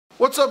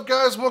What's up,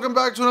 guys? Welcome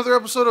back to another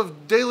episode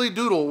of Daily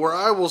Doodle, where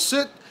I will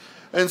sit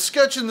and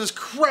sketch in this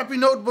crappy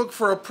notebook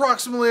for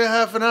approximately a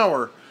half an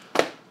hour.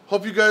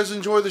 Hope you guys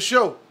enjoy the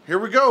show. Here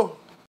we go.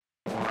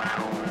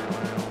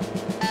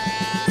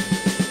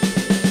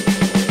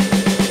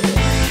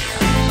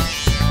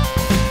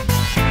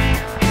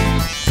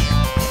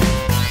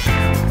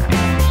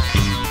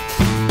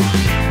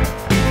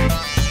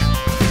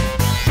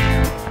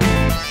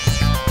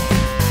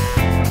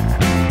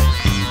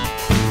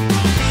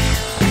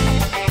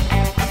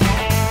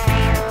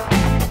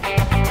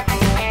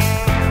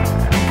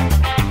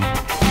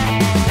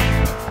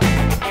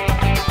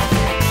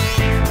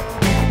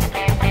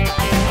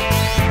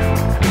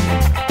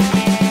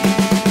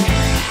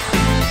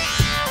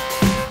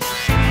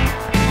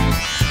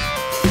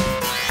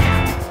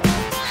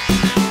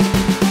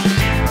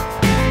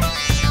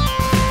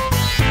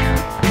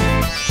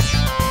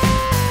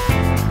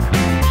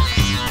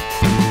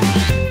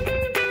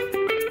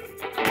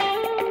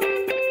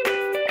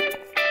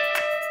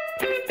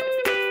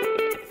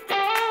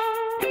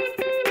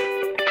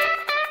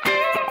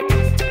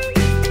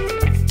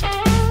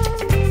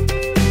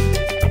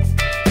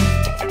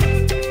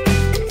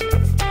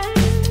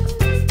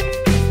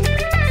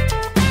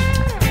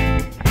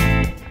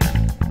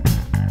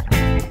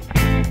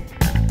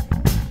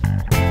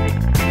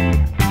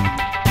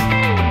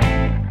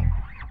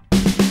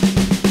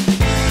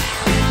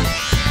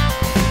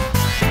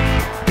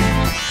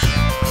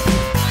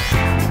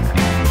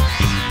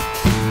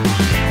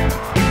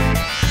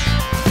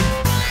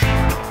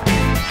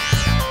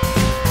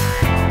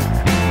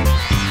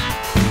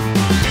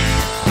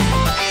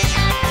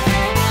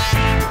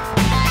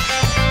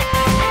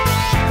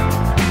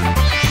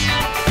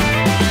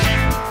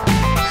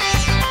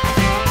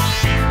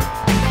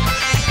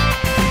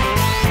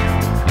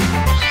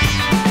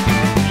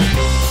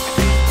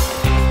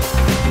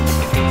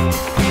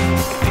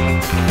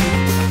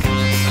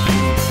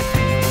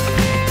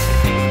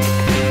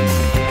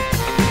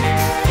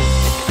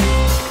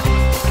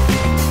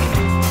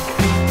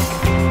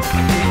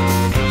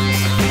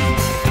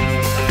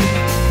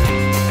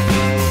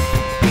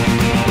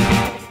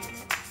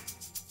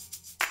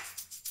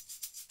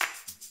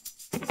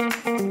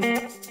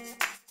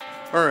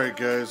 Alright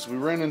guys, we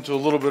ran into a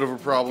little bit of a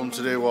problem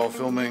today while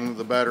filming.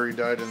 The battery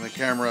died in the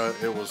camera.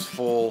 It was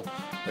full.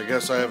 I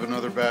guess I have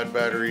another bad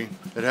battery.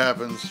 It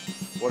happens.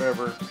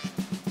 Whatever.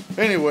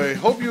 Anyway,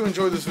 hope you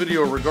enjoyed this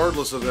video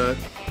regardless of that.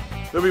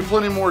 There'll be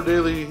plenty more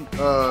daily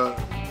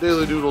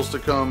doodles to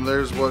come.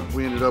 There's what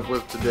we ended up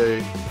with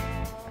today.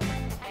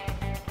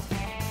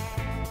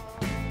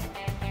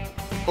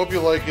 Hope you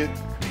like it.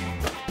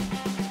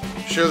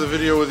 Share the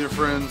video with your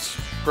friends.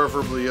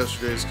 Preferably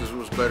yesterday's because it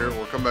was better,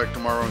 or come back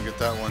tomorrow and get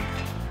that one.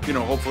 You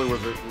know, hopefully where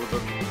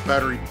the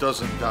battery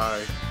doesn't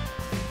die.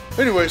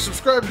 Anyway,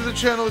 subscribe to the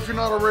channel if you're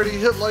not already.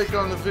 Hit like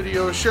on the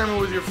video, share me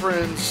with your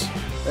friends,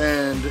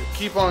 and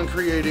keep on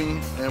creating,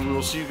 and we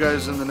will see you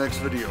guys in the next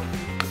video.